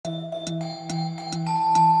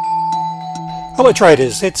Hello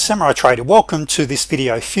traders, it's Samurai Trader. Welcome to this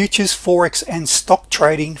video, Futures, Forex and Stock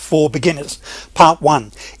Trading for Beginners, Part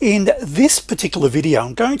 1. In this particular video,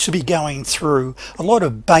 I'm going to be going through a lot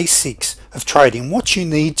of basics of trading, what you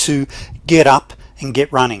need to get up and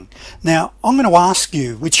get running. Now, I'm going to ask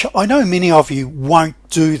you, which I know many of you won't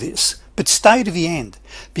do this, but stay to the end,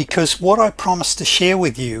 because what I promise to share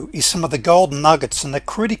with you is some of the golden nuggets and the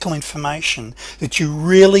critical information that you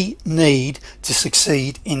really need to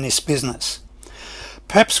succeed in this business.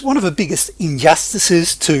 Perhaps one of the biggest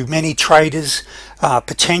injustices to many traders,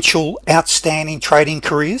 potential outstanding trading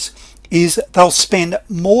careers, is they'll spend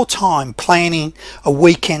more time planning a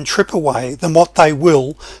weekend trip away than what they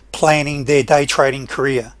will planning their day trading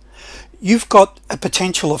career. You've got a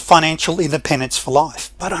potential of financial independence for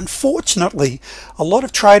life, but unfortunately a lot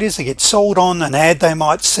of traders, they get sold on an ad they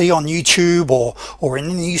might see on YouTube or in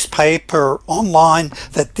the newspaper or online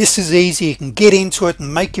that this is easy, you can get into it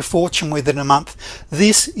and make your fortune within a month.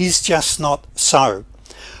 This is just not so.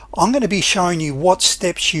 I'm going to be showing you what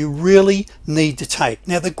steps you really need to take.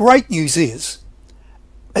 Now the great news is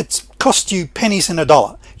it's cost you pennies in a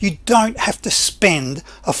dollar. You don't have to spend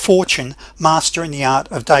a fortune mastering the art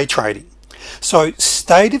of day trading. So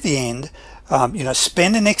stay to the end,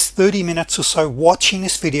 spend the next 30 minutes or so watching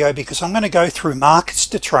this video, because I'm going to go through markets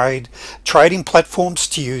to trade, trading platforms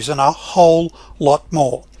to use, and a whole lot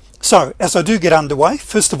more. So as I do get underway,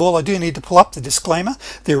 first of all, I do need to pull up the disclaimer.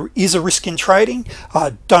 There is a risk in trading.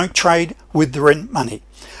 Don't trade with the rent money.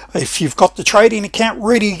 If you've got the trading account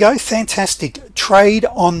ready to go, fantastic. Trade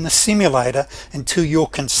on the simulator until you're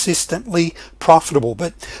consistently profitable.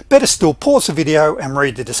 But better still, pause the video and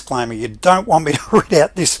read the disclaimer. You don't want me to read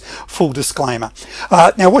out this full disclaimer.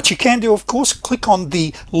 Now what you can do, of course, click on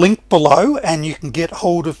the link below and you can get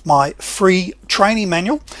hold of my free training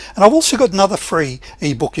manual. And I've also got another free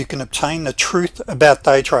ebook you can obtain, The Truth About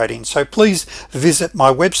Day Trading. So please visit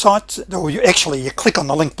my website, or you click on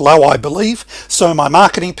the link below, I believe. So my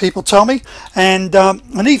marketing people tell me, and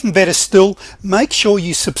even better still, make sure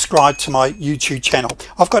you subscribe to my YouTube channel.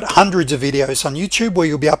 I've got hundreds of videos on YouTube where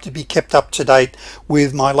you'll be able to be kept up to date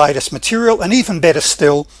with my latest material, and even better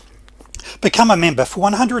still, become a member for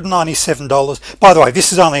 $197. By the way,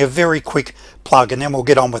 this is only a very quick plug and then we'll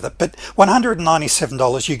get on with it, but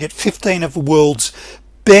 $197 you get 15 of the world's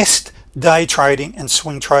best day trading and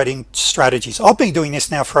swing trading strategies. I've been doing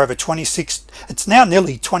this now for over 26, it's now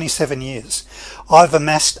nearly 27 years. I've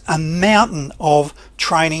amassed a mountain of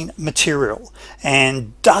training material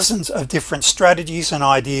and dozens of different strategies and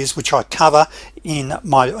ideas which I cover in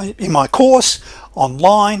my course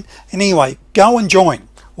online. Anyway, go and join,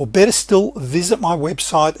 or better still, visit my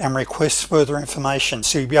website and request further information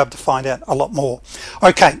so you'll be able to find out a lot more.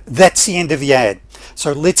 Okay, that's the end of the ad.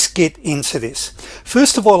 So let's get into this.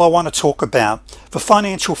 First of all, I want to talk about the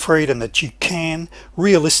financial freedom that you can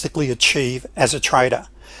realistically achieve as a trader.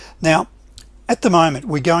 Now, at the moment,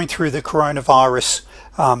 we're going through the coronavirus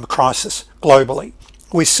crisis globally.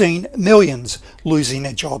 We're seeing millions losing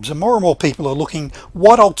their jobs, and more people are looking,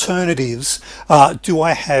 what alternatives do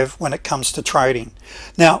I have when it comes to trading?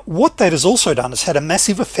 Now, what that has also done is had a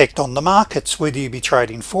massive effect on the markets, whether you be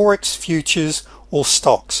trading Forex, futures, or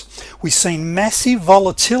stocks. We've seen massive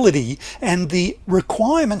volatility, and the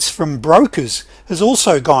requirements from brokers has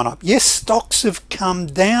also gone up. Yes, stocks have come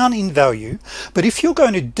down in value, but if you're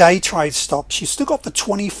going to day trade stocks, you've still got the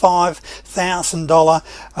 $25,000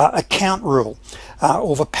 account rule,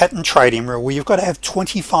 or the pattern trading rule, where you've got to have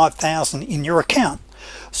 25,000 in your account.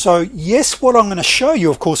 So yes, what I'm going to show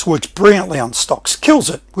you, of course, works brilliantly on stocks, kills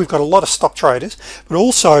it. We've got a lot of stock traders, but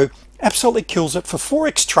also absolutely kills it for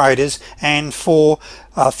Forex traders and for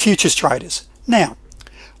futures traders. Now,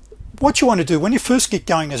 what you want to do when you first get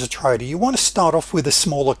going as a trader, you want to start off with a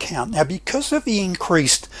small account. Now, because of the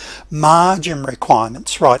increased margin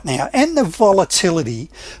requirements right now and the volatility,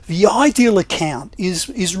 the ideal account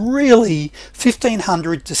is really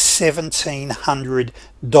 $1,500 to $1,700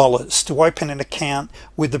 to open an account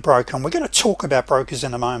with the broker, and we're going to talk about brokers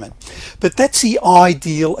in a moment, but that's the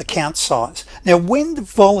ideal account size. Now, when the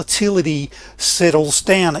volatility settles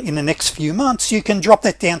down in the next few months, you can drop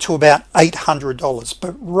that down to about $800,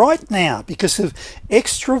 but right now, because of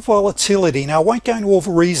extra volatility, now I won't go into all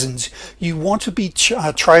the reasons, you want to be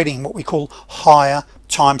trading what we call higher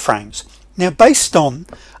time frames. Now, based on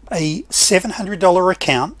a $700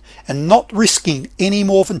 account and not risking any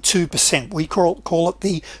more than 2%, we call it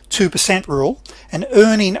the 2% rule, and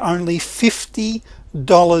earning only $50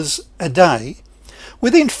 a day,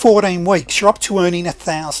 within 14 weeks you're up to earning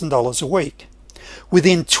 $1,000 a week.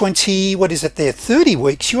 Within 30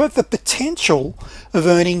 weeks you have the potential of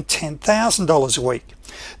earning $10,000 a week.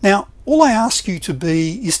 Now, all I ask you to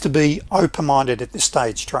be is to be open-minded at this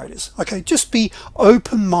stage, traders. Okay, just be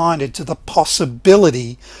open-minded to the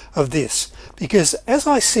possibility of this, because as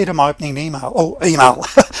I said in my opening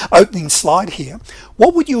opening slide here,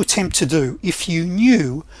 what would you attempt to do if you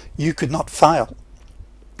knew you could not fail?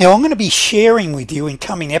 Now, I'm going to be sharing with you in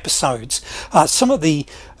coming episodes some of the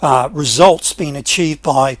results being achieved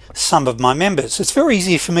by some of my members. It's very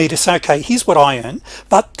easy for me to say, okay, here's what I earn,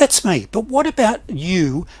 but that's me. But what about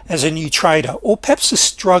you as a new trader, or perhaps a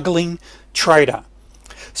struggling trader?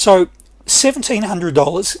 So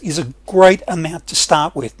 $1,700 is a great amount to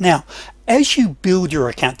start with. Now, as you build your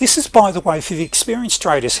account, this is, by the way, for the experienced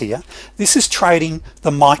traders here, this is trading the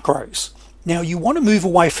micros. Now, you want to move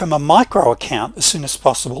away from a micro account as soon as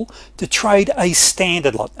possible to trade a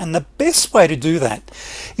standard lot, and the best way to do that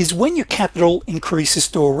is when your capital increases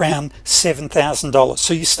to around $7,000.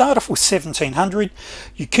 So you start off with $1,700,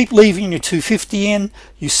 you keep leaving your $250 in,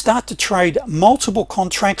 you start to trade multiple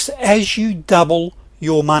contracts as you double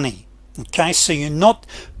your money. Okay, so you're not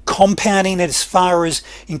compounding it as far as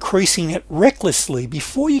increasing it recklessly.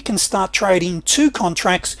 Before you can start trading 2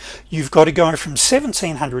 contracts, you've got to go from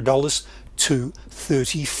 $1,700 to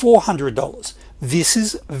 $3,400. This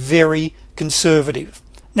is very conservative.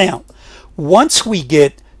 Now, once we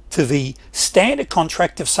get to the standard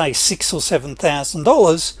contract of say $6,000 or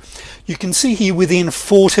 $7,000, you can see here within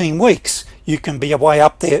 14 weeks you can be way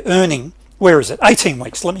up there earning, where is it, 18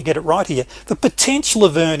 weeks, let me get it right here, the potential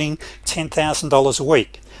of earning $10,000 a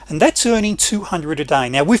week, and that's earning $200 a day.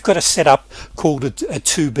 Now, we've got a setup called a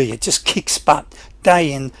 2B. It just kicks butt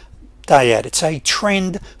day in, day out. It's a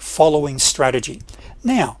trend following strategy.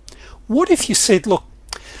 Now, what if you said, look,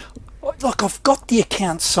 I've got the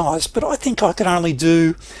account size, but I think I could only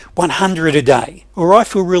do 100 a day, or I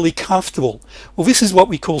feel really comfortable. Well, this is what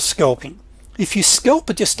we call scalping. If you scalp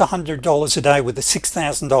at just $100 a day with a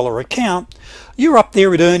 $6,000 account, you're up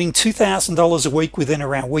there at earning $2,000 a week within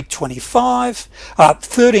around week 25.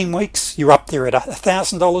 13 weeks, you're up there at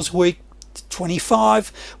 $1,000 a week.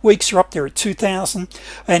 25 weeks, you're up there at $2,000.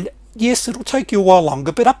 And yes, it'll take you a while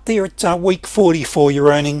longer, but up there at week 44, you're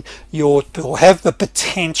earning you'll have the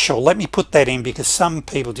potential. Let me put that in because some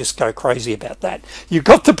people just go crazy about that. You've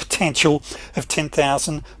got the potential of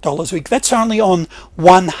 $10,000 a week. That's only on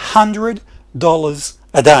 $100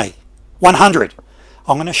 a day. 100.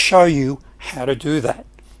 I'm going to show you how to do that.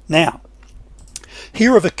 Now,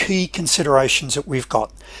 here are the key considerations that we've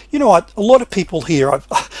got. You know what, a lot of people here,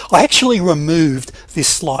 I actually removed this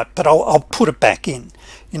slide, but I'll put it back in.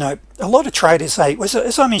 You know, a lot of traders,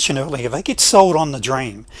 as I mentioned earlier, they get sold on the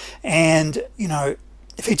dream, and you know,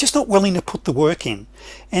 if they're just not willing to put the work in.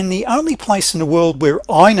 And the only place in the world where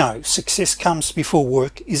I know success comes before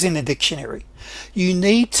work is in a dictionary. You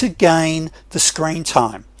need to gain the screen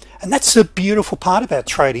time. And that's the beautiful part about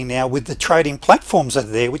trading now with the trading platforms that are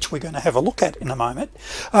there, which we're going to have a look at in a moment.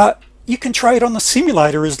 You can trade on the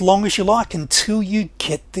simulator as long as you like until you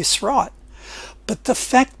get this right. But the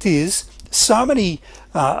fact is, so many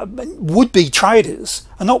would-be traders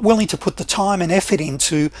are not willing to put the time and effort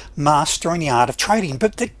into mastering the art of trading.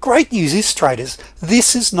 But the great news is, traders,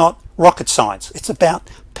 this is not rocket science. It's about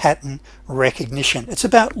pattern recognition. It's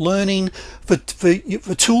about learning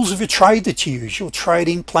the tools of your trade that you use, your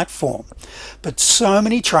trading platform. But so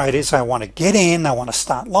many traders, they want to get in, they want to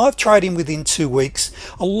start live trading within 2 weeks.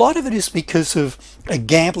 A lot of it is because of a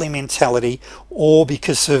gambling mentality, or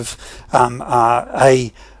because of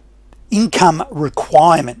a income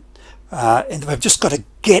requirement, and they've just got to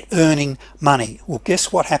get earning money. Well,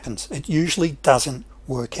 guess what happens? It usually doesn't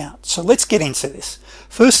work out. So let's get into this.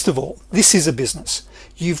 First of all, this is a business.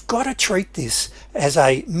 You've got to treat this as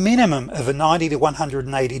a minimum of a 90 to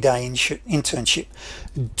 180 day internship.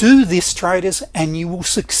 Do this, traders, and you will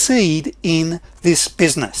succeed in this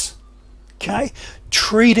business. Okay,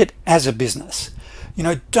 treat it as a business. You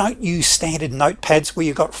know, don't use standard notepads where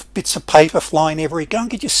you've got bits of paper flying everywhere. Go and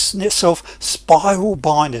get yourself spiral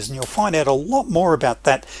binders, and you'll find out a lot more about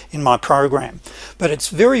that in my program. But it's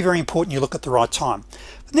very, very important you look at the right time.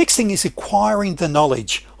 The next thing is acquiring the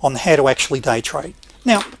knowledge on how to actually day trade.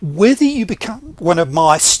 Now, whether you become one of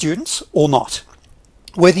my students or not,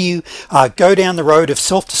 whether you go down the road of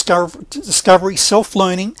self-discovery,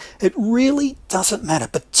 self-learning, it really doesn't matter.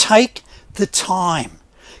 But take the time.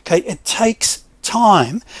 Okay, it takes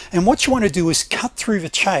time, and what you want to do is cut through the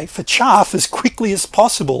chaff as quickly as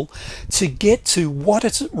possible to get to what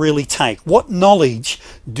does it really take, what knowledge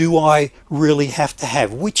do I really have to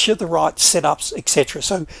have, which are the right setups, etc.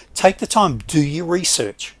 So take the time, do your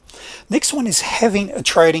research. Next one is having a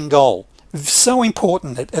trading goal. So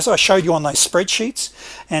important that, as I showed you on those spreadsheets,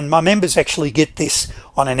 and my members actually get this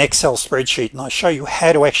on an Excel spreadsheet, and I show you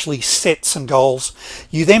how to actually set some goals.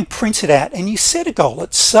 You then print it out and you set a goal.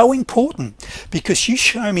 It's so important, because you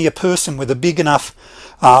show me a person with a big enough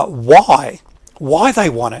why they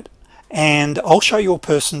want it, and I'll show you a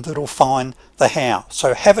person that'll find the how.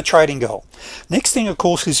 So have a trading goal. Next thing, of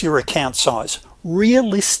course, is your account size.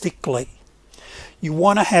 Realistically, you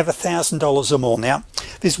want to have $1,000 or more. Now,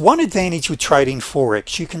 there's one advantage with trading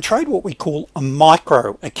Forex. You can trade what we call a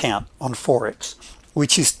micro account on Forex,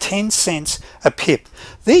 which is 10 cents a pip.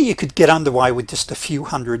 There you could get underway with just a few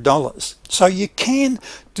 $100s. So you can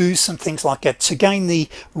do some things like that to gain the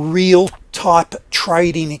real type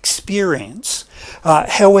trading experience.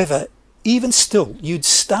 However, even still, you'd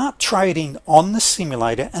start trading on the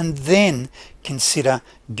simulator and then consider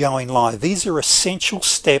going live. These are essential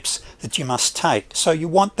steps that you must take. So you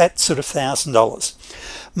want that sort of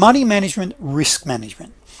 $1,000. Money management, risk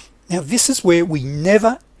management. Now this is where we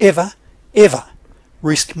never, ever, ever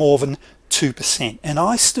risk more than 2%. And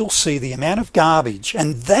I still see the amount of garbage,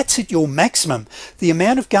 and that's at your maximum, the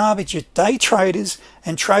amount of garbage that day traders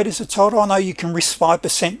and traders are told, oh no, you can risk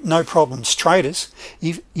 5%, no problems. Traders,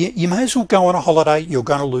 you may as well go on a holiday, you're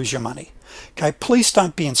going to lose your money. Okay, please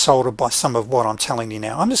don't be insulted by some of what I'm telling you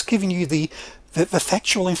now. I'm just giving you the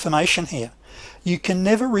factual information here. You can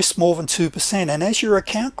never risk more than 2%, and as your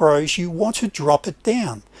account grows, you want to drop it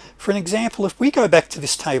down. For an example, if we go back to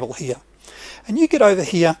this table here, and you get over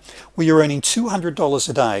here where you're earning $200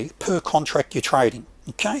 a day per contract you're trading.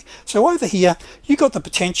 Okay, so over here you got the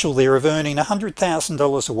potential there of earning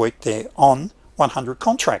 $100,000 a week there on 100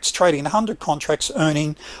 contracts, trading 100 contracts,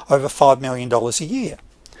 earning over $5 million a year.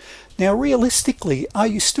 Now realistically, are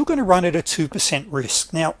you still going to run at a 2%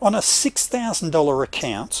 risk? Now on a $6,000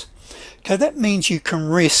 account, okay, that means you can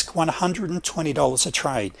risk $120 a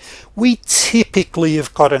trade. We typically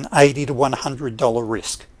have got an $80 to $100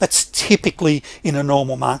 risk. That's typically in a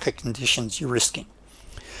normal market conditions you're risking.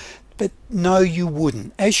 But no, you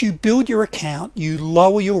wouldn't. As you build your account, you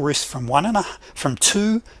lower your risk from 2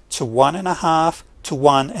 to 1.5 to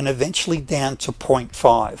 1, and eventually down to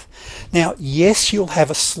 0.5. Now yes, you'll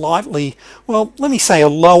have a slightly, well, let me say a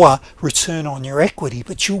lower return on your equity,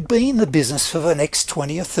 but you'll be in the business for the next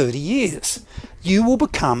 20 or 30 years. You will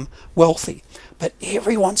become wealthy. But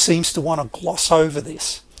everyone seems to want to gloss over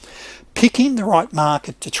this. Picking the right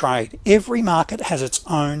market to trade. Every market has its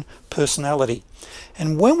own personality,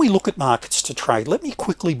 and when we look at markets to trade, let me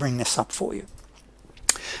quickly bring this up for you.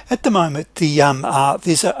 At the moment,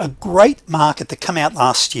 there's a great market that came out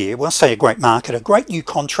last year. Well, I say a great market, a great new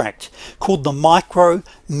contract called the Micro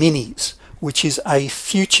Minis, which is a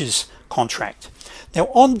futures contract. Now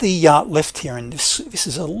on the left here, and this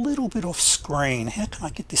is a little bit off screen. How can I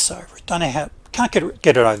get this over? I don't know how. Can't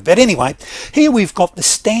get it over. But anyway, here we've got the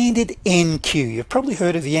standard NQ. You've probably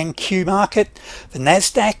heard of the NQ market, the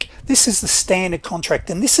NASDAQ. This is the standard contract,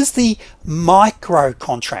 and this is the micro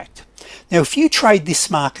contract. Now if you trade this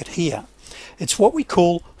market here, it's what we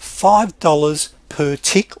call $5 per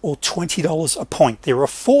tick, or $20 a point. There are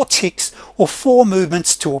 4 ticks or 4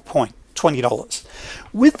 movements to a point, $20.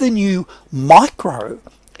 With the new micro,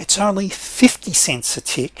 it's only 50 cents a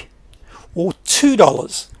tick, or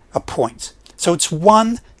 $2 a point. So it's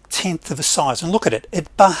 1/10 of a size. And look at it,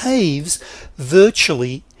 it behaves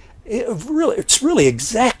virtually, it's really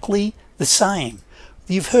exactly the same.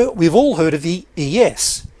 We've all heard of the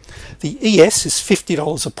ES. The ES is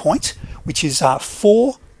 $50 a point, which is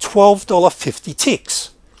 4 $12.50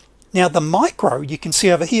 ticks. Now the micro, you can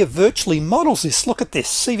see over here, virtually models this. Look at this,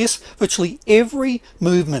 see this? Virtually every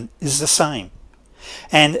movement is the same.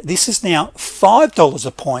 And this is now $5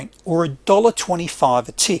 a point, or $1.25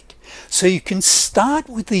 a tick. So you can start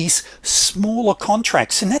with these smaller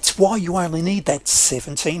contracts, and that's why you only need that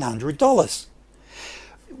 $1,700.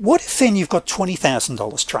 What if then you've got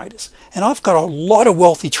 $20,000 traders? And I've got a lot of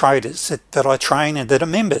wealthy traders that I train and that are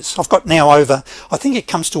members. I've got now over, I think it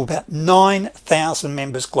comes to about 9,000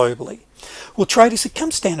 members globally. Well traders, it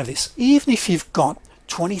comes down to this. Even if you've got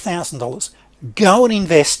 $20,000, go and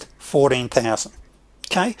invest $14,000.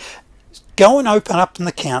 Okay, go and open up an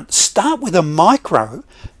account, start with a micro,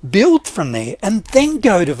 build from there, and then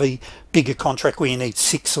go to the bigger contract where you need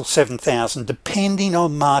 6,000 or 7,000 depending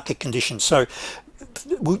on market conditions. So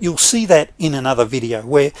you'll see that in another video,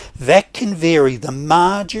 where that can vary. The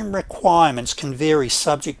margin requirements can vary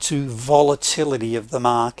subject to volatility of the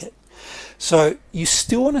market. So you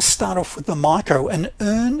still want to start off with the micro and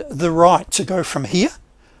earn the right to go from here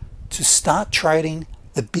to start trading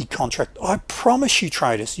the big contract. I promise you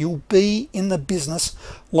traders, you'll be in the business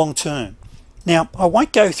long term. Now, I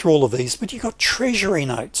won't go through all of these, but you've got treasury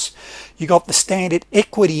notes, you got the standard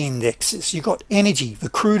equity indexes, you got energy, the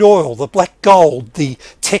crude oil, the black gold, the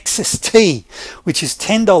Texas tea, which is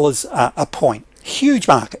 $10 a point. Huge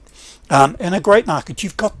market, and a great market.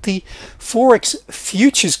 You've got the Forex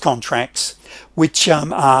futures contracts, which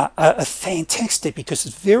are fantastic because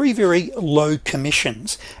it's very, very low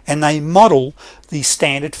commissions, and they model the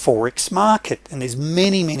standard Forex market, and there's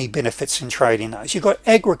many benefits in trading those. You've got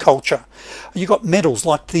agriculture, you've got metals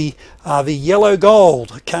like the yellow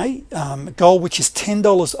gold, okay, gold, which is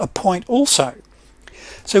 $10 a point also.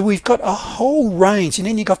 So we've got a whole range, and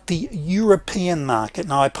then you've got the European market.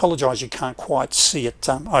 Now I apologize, you can't quite see it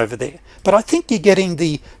over there, but I think you're getting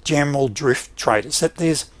the general drift, traders, that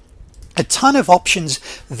there's a ton of options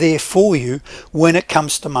there for you when it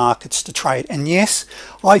comes to markets to trade. And yes,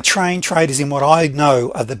 I train traders in what I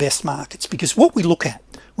know are the best markets, because what we look at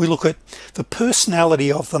the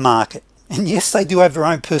personality of the market. And yes, they do have their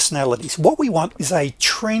own personalities. What we want is a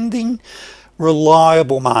trending,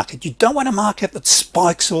 reliable market. You don't want a market that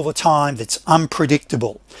spikes all the time, that's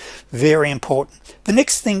unpredictable. Very important. The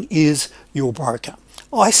next thing is your broker.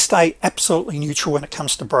 I stay absolutely neutral when it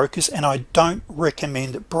comes to brokers, and I don't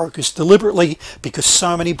recommend brokers deliberately because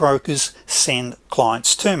so many brokers send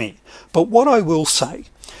clients to me. But what I will say,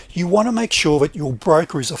 you want to make sure that your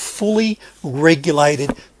broker is a fully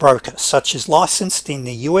regulated broker, such as licensed in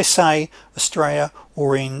the USA, Australia,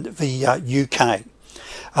 or in the UK.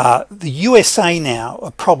 The USA now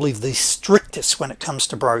are probably the strictest when it comes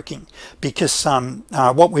to broking, because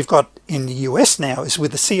what we've got in the US now is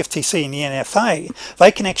with the CFTC and the NFA,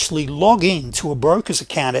 they can actually log in to a broker's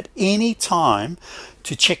account at any time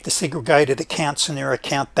to check the segregated accounts and their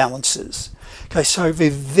account balances. Okay, so they're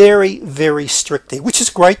very strict there, which is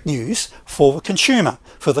great news for the consumer,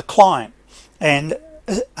 for the client. And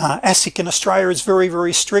ASIC in Australia is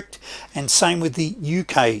very strict, and same with the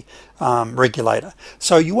UK regulator.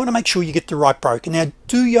 So you want to make sure you get the right broker. Now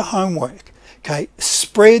do your homework. Okay,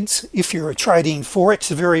 spreads, if you're trading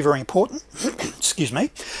Forex, are very important. Excuse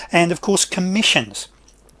me. And of course commissions.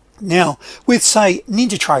 Now with, say,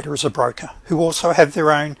 NinjaTrader as a broker, who also have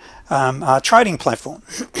their own trading platform.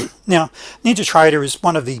 Now NinjaTrader is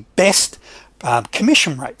one of the best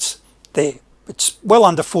commission rates there. It's well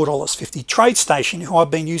under $4.50. TradeStation, who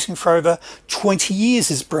I've been using for over 20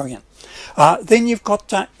 years, is brilliant. Then you've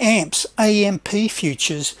got AMP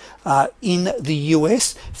futures in the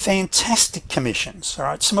US, fantastic commissions. All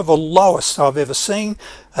right, some of the lowest I've ever seen,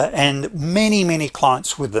 and many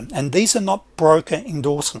clients with them. And these are not broker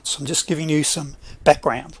endorsements. I'm just giving you some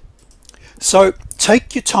background. So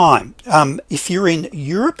take your time. If you're in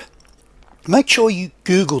Europe, make sure you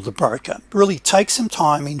Google the broker. Really take some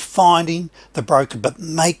time in finding the broker, but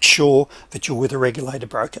make sure that you're with a regulated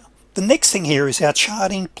broker. The next thing here is our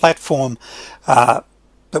charting platform that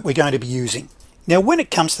we're going to be using. Now when it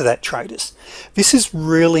comes to that, traders, this is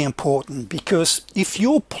really important, because if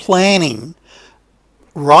you're planning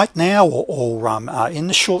right now or in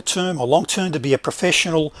the short term or long term to be a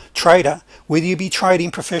professional trader, whether you be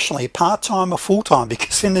trading professionally part-time or full-time,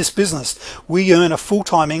 because in this business we earn a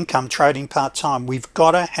full-time income trading part-time, we've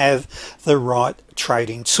got to have the right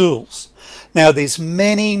trading tools. Now there's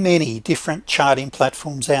many different charting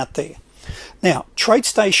platforms out there. Now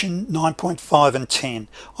TradeStation 9.5 and 10,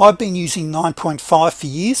 I've been using 9.5 for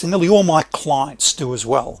years, and nearly all my clients do as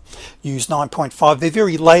well, use 9.5. Their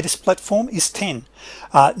very latest platform is 10.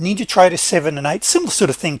 NinjaTrader 7 and 8, similar sort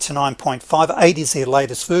of thing to 9.5. 8 is their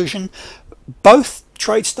latest version. Both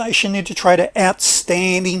TradeStation, NinjaTrader,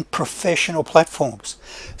 outstanding professional platforms.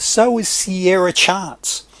 So is Sierra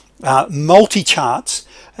Charts, multi-charts.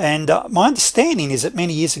 And my understanding is that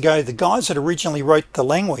many years ago, the guys that originally wrote the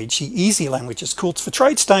language, the easy language it's called for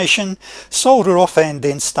TradeStation, sold it off and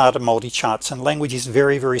then started multi-charts, and language is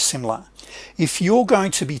very similar. If you're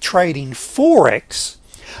going to be trading Forex,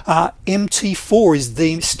 MT4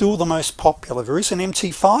 is still the most popular. There is an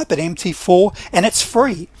MT5, but MT4, and it's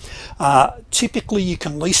free. Typically you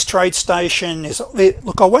can lease TradeStation.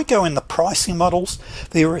 Look, I won't go in the pricing models,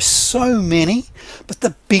 there are so many, but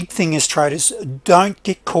the big thing is, traders, don't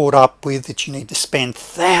get caught up with that you need to spend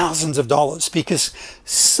thousands of dollars, because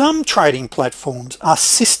some trading platforms are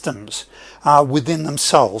systems within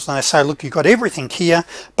themselves, and they say, look, you've got everything here,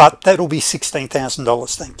 but that'll be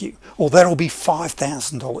 $16,000, thank you, or that'll be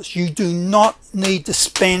 $5,000. You do not need to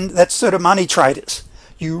spend that sort of money, traders.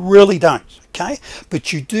 You really don't. Okay,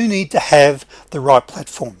 but you do need to have the right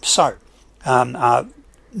platform. So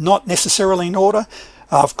not necessarily in order.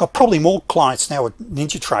 I've got probably more clients now with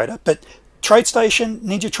NinjaTrader, but TradeStation,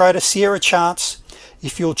 NinjaTrader, Sierra Charts.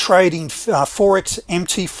 If you're trading Forex,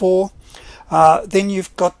 MT4, Then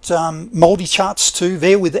you've got multi-charts too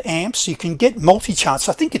there with amps. You can get multi-charts.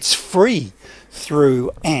 I think it's free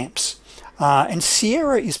through amps. And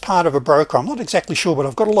Sierra is part of a broker. I'm not exactly sure, but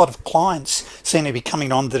I've got a lot of clients seem to be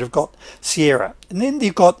coming on that have got Sierra. And then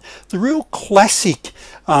you've got the real classic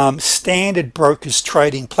standard brokers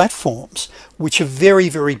trading platforms, which are very,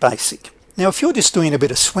 very basic. Now, if you're just doing a bit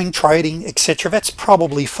of swing trading, etc., that's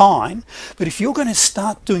probably fine. But if you're going to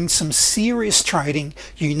start doing some serious trading,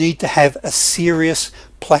 you need to have a serious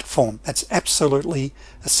platform. That's absolutely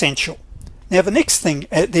essential. Now, the next thing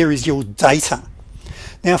there is your data.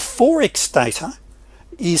 Now, Forex data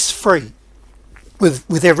is free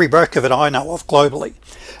with every broker that I know of globally.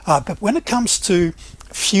 But when it comes to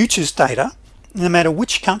futures data, no matter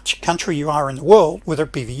which country you are in the world, whether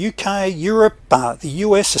it be the UK, Europe, the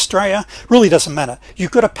US, Australia, really doesn't matter.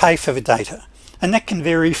 You've got to pay for the data. And that can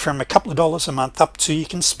vary from a couple of dollars a month up to, you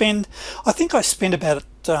can spend, I think I spend about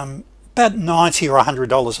 $90 or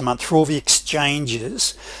 $100 a month for all the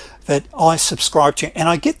exchanges that I subscribe to, and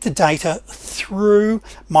I get the data through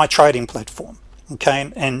my trading platform.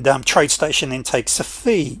 Okay, and TradeStation then takes a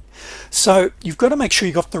fee. So you've got to make sure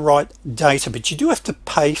you've got the right data, but you do have to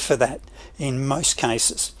pay for that in most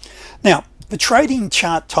cases. Now, the trading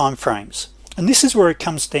chart timeframes, and this is where it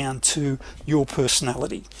comes down to your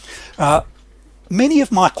personality. Many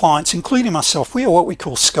of my clients, including myself, we are what we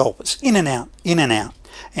call scalpers, in and out, in and out.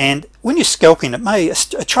 And when you're scalping, a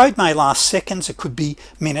trade may last seconds, it could be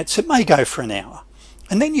minutes, it may go for an hour.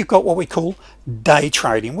 And then you've got what we call day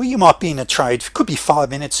trading, where you might be in a trade, it could be 5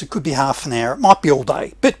 minutes, it could be half an hour, it might be all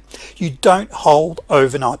day, but you don't hold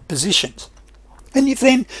overnight positions. And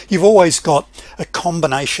you've always got a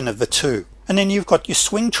combination of the two. And then you've got your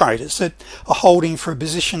swing traders that are holding for a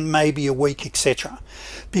position maybe a week, etc.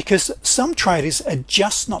 Because some traders are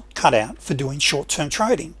just not cut out for doing short-term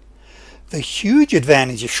trading. The huge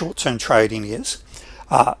advantage of short-term trading is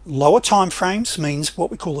lower time frames means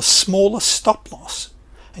what we call a smaller stop loss,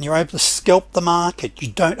 and you're able to scalp the market. You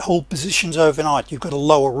don't hold positions overnight. You've got a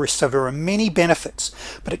lower risk. So there are many benefits,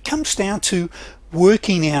 but it comes down to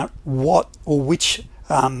working out what or which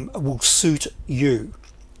will suit you.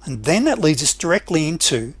 And then that leads us directly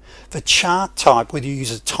into the chart type, whether you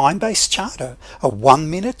use a time-based chart, a 1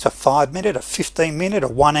 minute, a 5 minute, a 15 minute, a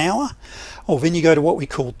 1 hour, or then you go to what we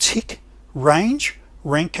call tick, range,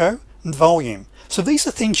 Renko, and volume. So these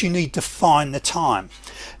are things you need to find the time.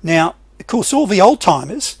 Now, of course, all the old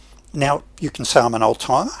timers, now you can say I'm an old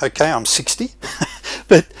timer, okay, I'm 60,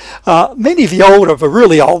 but many of the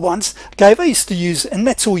really old ones, okay, they used to use, and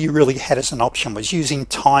that's all you really had as an option, was using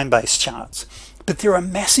time-based charts. But there are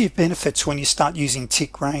massive benefits when you start using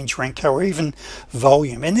tick, range, Renko, or even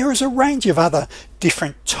volume. And there is a range of other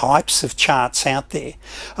different types of charts out there.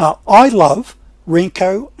 I love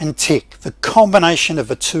Renko and tick. The combination of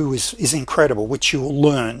the two is incredible, which you'll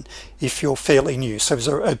learn if you're fairly new. So there's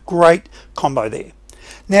a great combo there.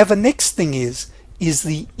 Now the next thing is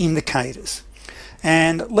the indicators.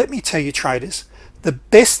 And let me tell you, traders, the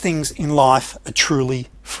best things in life are truly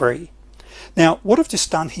free. Now what I've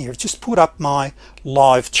just done here is just put up my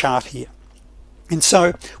live chart here. And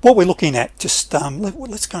so what we're looking at, just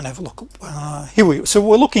let's go and have a look. Here we go. So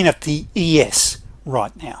we're looking at the ES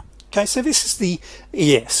right now. Okay, so this is the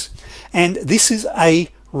ES, and this is a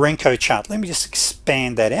Renko chart. Let me just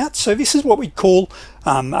expand that out. So this is what we call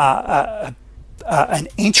an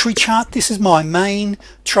entry chart. This is my main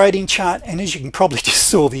trading chart, and as you can probably just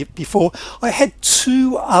saw before, I had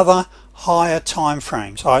two other higher time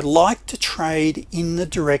frames. I like to trade in the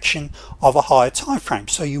direction of a higher time frame.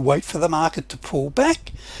 So you wait for the market to pull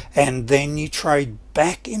back, and then you trade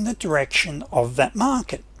back in the direction of that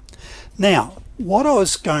market. Now, what I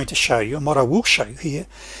was going to show you, and what I will show you here,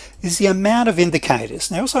 is the amount of indicators.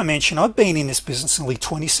 Now, as I mentioned, I've been in this business nearly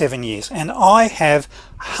 27 years, and I have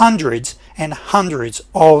hundreds and hundreds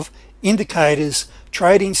of indicators,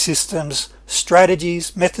 trading systems,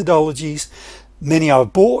 strategies, methodologies. Many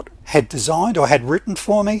I've bought, had designed, or had written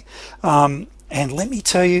for me. And let me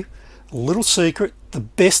tell you a little secret: the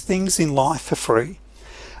best things in life are free.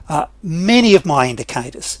 Many of my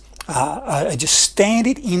indicators are just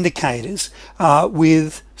standard indicators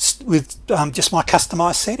with just my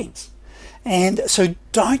customized settings. And so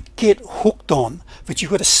don't get hooked on that you've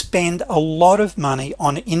got to spend a lot of money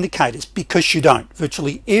on indicators, because you don't.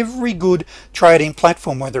 Virtually every good trading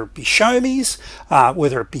platform, whether it be show me's,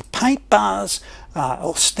 whether it be paint bars,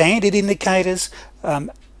 or standard indicators,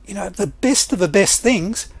 you know, the best of the best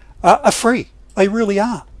things are free. They really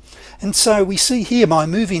are. And so we see here my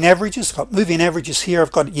moving averages. I've got moving averages here.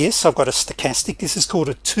 I've got a stochastic. This is called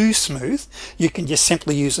a 2 smooth. You can just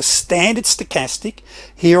simply use a standard stochastic.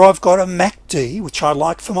 Here I've got a MACD, which I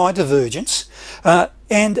like for my divergence,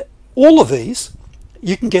 and all of these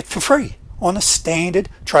you can get for free on a standard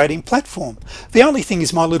trading platform. The only thing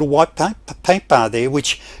is my little white paint bar there,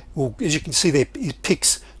 which, well, as you can see there, it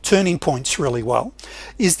picks turning points really well,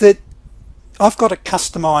 is that I've got it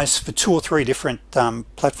customized for 2 or 3 different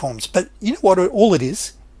platforms. But you know what all it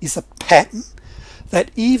is a pattern that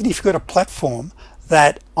even if you've got a platform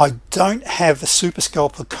that I don't have a super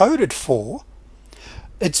scalper coded for,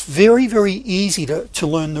 it's very, very easy to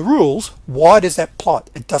learn the rules. Why does that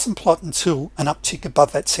plot? It doesn't plot until an uptick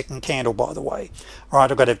above that second candle, by the way. All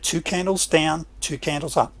right, I've got to have 2 candles down, 2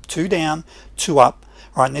 candles up, 2 down, 2 up.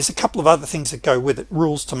 All right, and there's a couple of other things that go with it,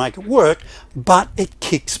 rules to make it work, but it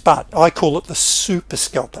kicks butt. I call it the super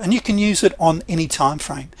scalper, and you can use it on any time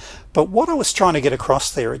frame. But what I was trying to get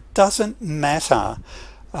across there, it doesn't matter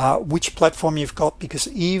which platform you've got, because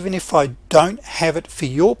even if I don't have it for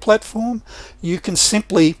your platform, you can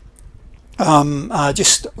simply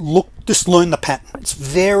just learn the pattern. It's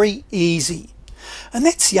very easy. And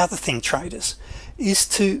that's the other thing, traders, is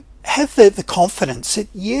to have the confidence that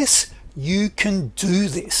yes, you can do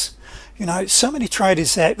this. You know, so many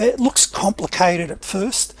traders, it looks complicated at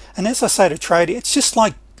first, and as I say to traders, it's just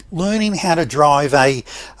like learning how to drive a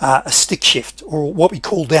stick shift, or what we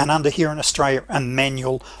call down under here in Australia a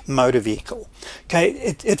manual motor vehicle.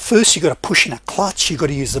 Okay, at first you've got to push in a clutch, you've got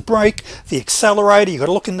to use the brake, the accelerator, you've got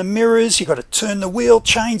to look in the mirrors, you've got to turn the wheel,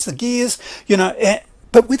 change the gears, you know,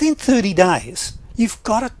 but within 30 days you've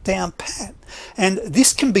got it down pat. And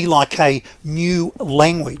this can be like a new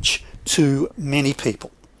language to many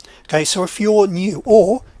people. Okay, so if you're new,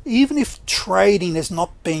 or even if trading has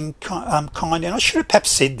not been kind, and I should have perhaps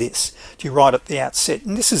said this to you right at the outset,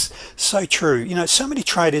 and this is so true, you know, so many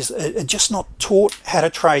traders are just not taught how to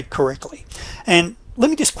trade correctly. And let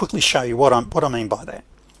me just quickly show you what I mean by that.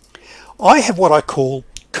 I have what I call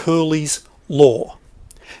Curly's Law.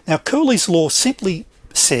 Now Curly's Law simply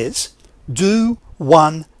says do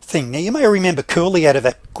one thing. Now you may remember Curly out of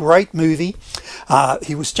that great movie.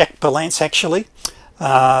 He was Jack Palance actually,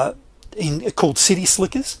 called City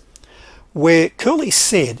Slickers, where Curly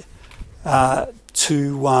said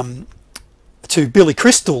to Billy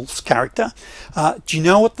Crystal's character, do you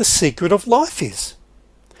know what the secret of life is?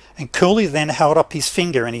 And Curly then held up his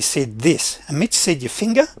finger and he said this, and Mitch said, your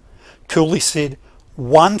finger? Curly said,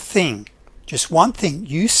 one thing, just one thing,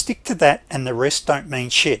 you stick to that and the rest don't mean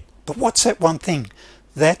shit. But what's that one thing?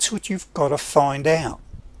 That's what you've got to find out.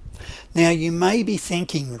 Now you may be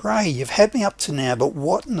thinking, Ray, you've had me up to now, but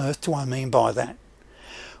what on earth do I mean by that?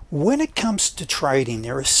 When it comes to trading,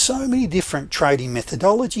 there are so many different trading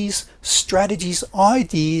methodologies, strategies,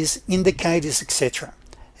 ideas, indicators, etc.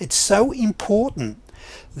 It's so important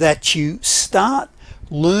that you start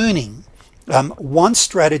learning one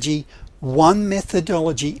strategy, one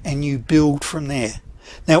methodology, and you build from there.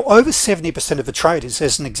 Now over 70% of the traders,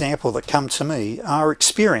 as an example, that come to me are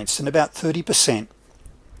experienced, and about 30%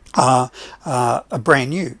 are brand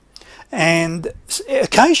new. And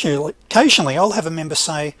occasionally I'll have a member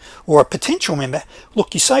say, or a potential member,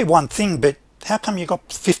 look, you say one thing, but how come you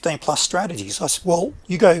got 15 plus strategies? I said, well,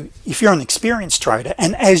 you go, if you're an experienced trader,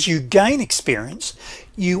 and as you gain experience,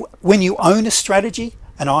 when you own a strategy,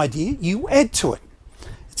 an idea, you add to it.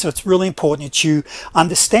 So it's really important that you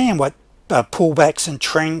understand what pullbacks and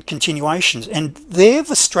trend continuations, and they're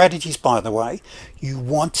the strategies, by the way, you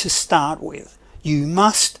want to start with. You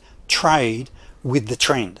must trade with the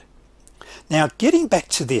trend. Now getting back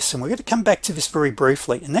to this, and we're going to come back to this very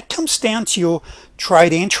briefly, and that comes down to your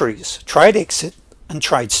trade entries, trade exit and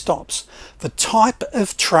trade stops, the type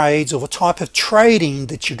of trades or the type of trading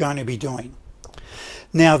that you're going to be doing.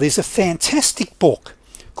 Now there's a fantastic book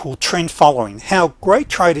called Trend Following, How Great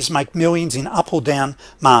Traders Make Millions in Up or Down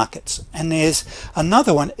Markets, and there's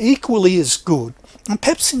another one equally as good, and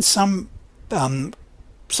perhaps in some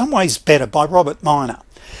ways better, by Robert Miner,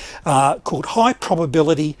 called High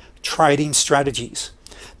Probability Trading Strategies.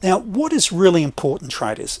 Now what is really important,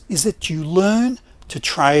 traders, is that you learn to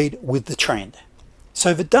trade with the trend.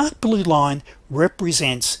 So the dark blue line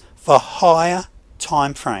represents the higher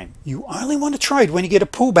time frame. You only want to trade when you get a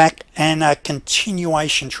pullback and a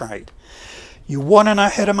continuation trade. You want to know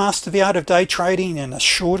how to master the art of day trading in the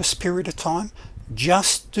shortest period of time?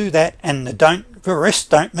 Just do that, and the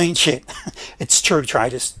rest don't mean shit. It's true,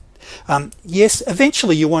 traders. Yes,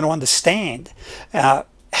 eventually you want to understand how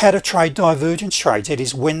to trade divergence trades. That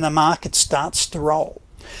is when the market starts to roll.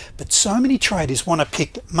 But so many traders want to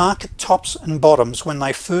pick market tops and bottoms when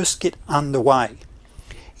they first get underway.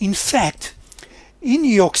 In fact, in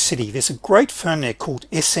New York City, there's a great firm there called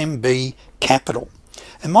SMB Capital.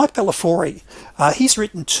 And Mike Bellafiore, he's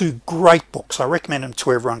written 2 great books. I recommend them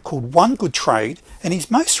to everyone, called One Good Trade, and his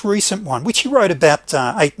most recent one, which he wrote about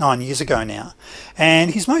 8-9 years ago now,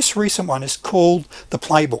 and his most recent one is called The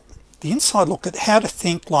Playbook, the inside look at how to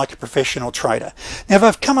think like a professional trader. Now,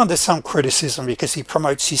 they've come under some criticism because he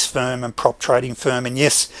promotes his firm and prop trading firm, and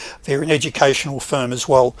yes, they're an educational firm as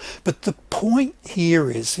well, but the point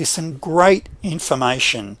here is there's some great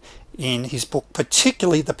information in his book,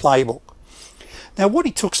 particularly The Playbook. Now, what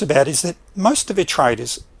he talks about is that most of their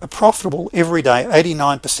traders are profitable every day,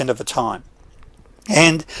 89% of the time,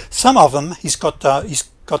 and some of them he's got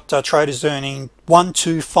traders earning $1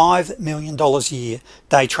 to $5 million a year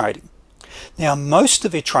day trading. Now, most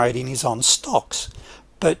of their trading is on stocks,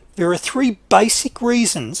 but there are 3 basic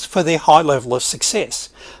reasons for their high level of success.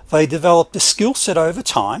 They developed a skill set over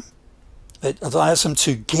time that allows them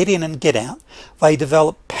to get in and get out. They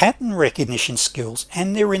develop pattern recognition skills,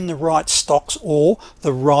 and they're in the right stocks or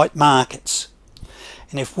the right markets.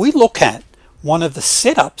 And if we look at one of the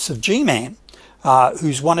setups of G-Man,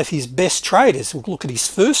 who's one of his best traders, we'll look at his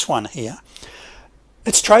first one here,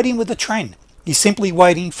 it's trading with a trend. He's simply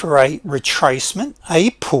waiting for a retracement,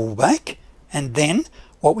 a pullback, and then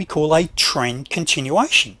what we call a trend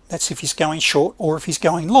continuation. That's if he's going short, or if he's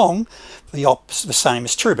going long, the same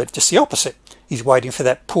is true, but just the opposite. He's waiting for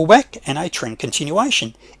that pullback and a trend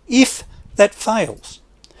continuation. If that fails,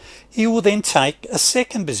 he will then take a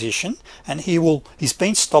second position, and he's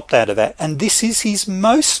been stopped out of that, and this is his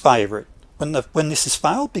most favorite when this has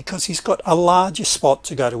failed, because he's got a larger spot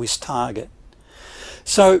to go to his target.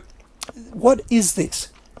 So what is this?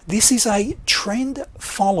 This is a trend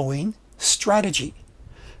following strategy.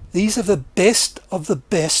 These are the best of the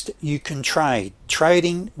best you can trade,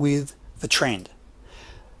 trading with the trend.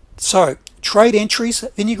 So trade entries,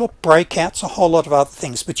 then you've got breakouts, a whole lot of other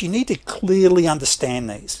things, but you need to clearly understand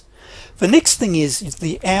these. The next thing is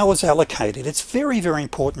the hours allocated. It's very, very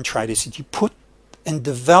important, traders, that you put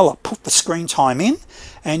the screen time in,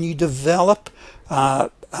 and you develop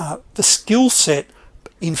the skill set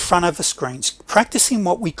in front of the screens, practicing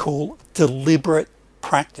what we call deliberate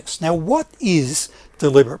practice. Now, what is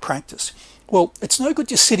deliberate practice? Well, it's no good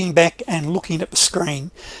just sitting back and looking at the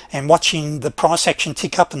screen and watching the price action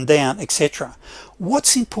tick up and down, etc.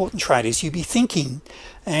 What's important, traders, you be thinking,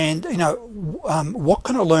 and what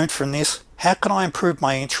can I learn from this? How can I improve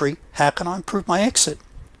my entry? How can I improve my exit?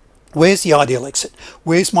 Where's the ideal exit?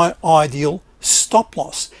 Where's my ideal stop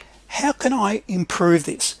loss? How can I improve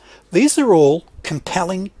this? These are all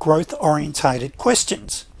compelling, growth orientated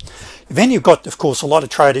questions. Then you've got, of course, a lot of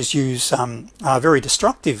traders use very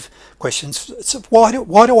destructive questions. So why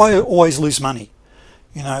do I always lose money?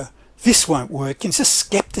 This won't work. It's just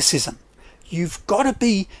skepticism. You've got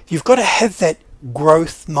to have that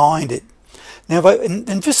growth minded. Now,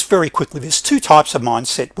 and just very quickly, there's 2 types of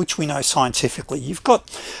mindset which we know scientifically. You've got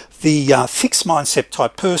the fixed mindset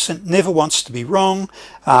type person, never wants to be wrong,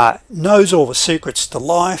 knows all the secrets to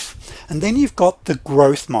life, and then you've got the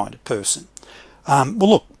growth minded person. Well,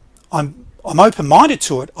 look, I'm open-minded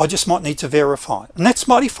to it, I just might need to verify it, and that's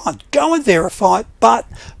mighty fine. Go and verify it, but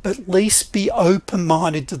at least be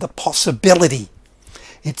open-minded to the possibility.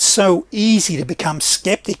 It's so easy to become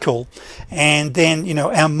skeptical, and then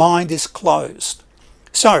our mind is closed.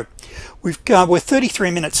 So we're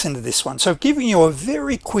 33 minutes into this one, so I've given you a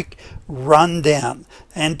very quick rundown,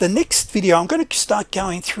 and the next video I'm going to start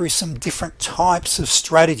going through some different types of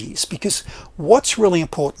strategies, because what's really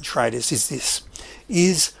important, traders,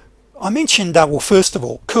 is I mentioned well, first of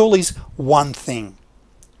all, Curly's one thing.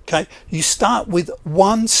 Okay, you start with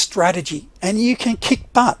one strategy and you can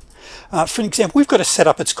kick butt. For example, we've got a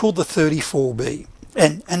setup, it's called the 34B,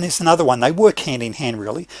 and there's another one, they work hand in hand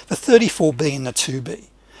really, the 34B and the 2B.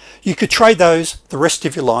 You could trade those the rest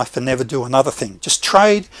of your life and never do another thing. Just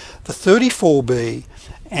trade the 34B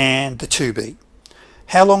and the 2B.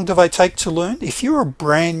 How long do they take to learn? If you're a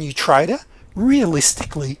brand new trader,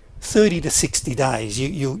 realistically 30 to 60 days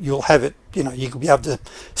you'll have it, you'll be able to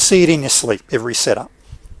see it in your sleep, every setup.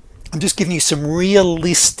 I'm just giving you some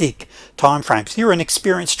realistic time frames. If you're an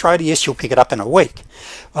experienced trader, yes, you'll pick it up in a week,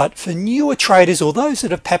 but for newer traders or those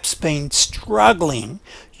that have perhaps been struggling,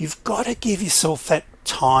 you've got to give yourself that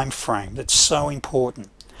time frame. That's so important.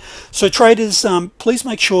 So traders, please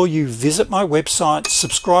make sure you visit my website,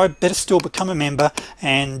 subscribe, better still become a member,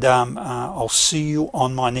 and I'll see you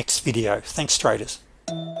on my next video. Thanks, traders.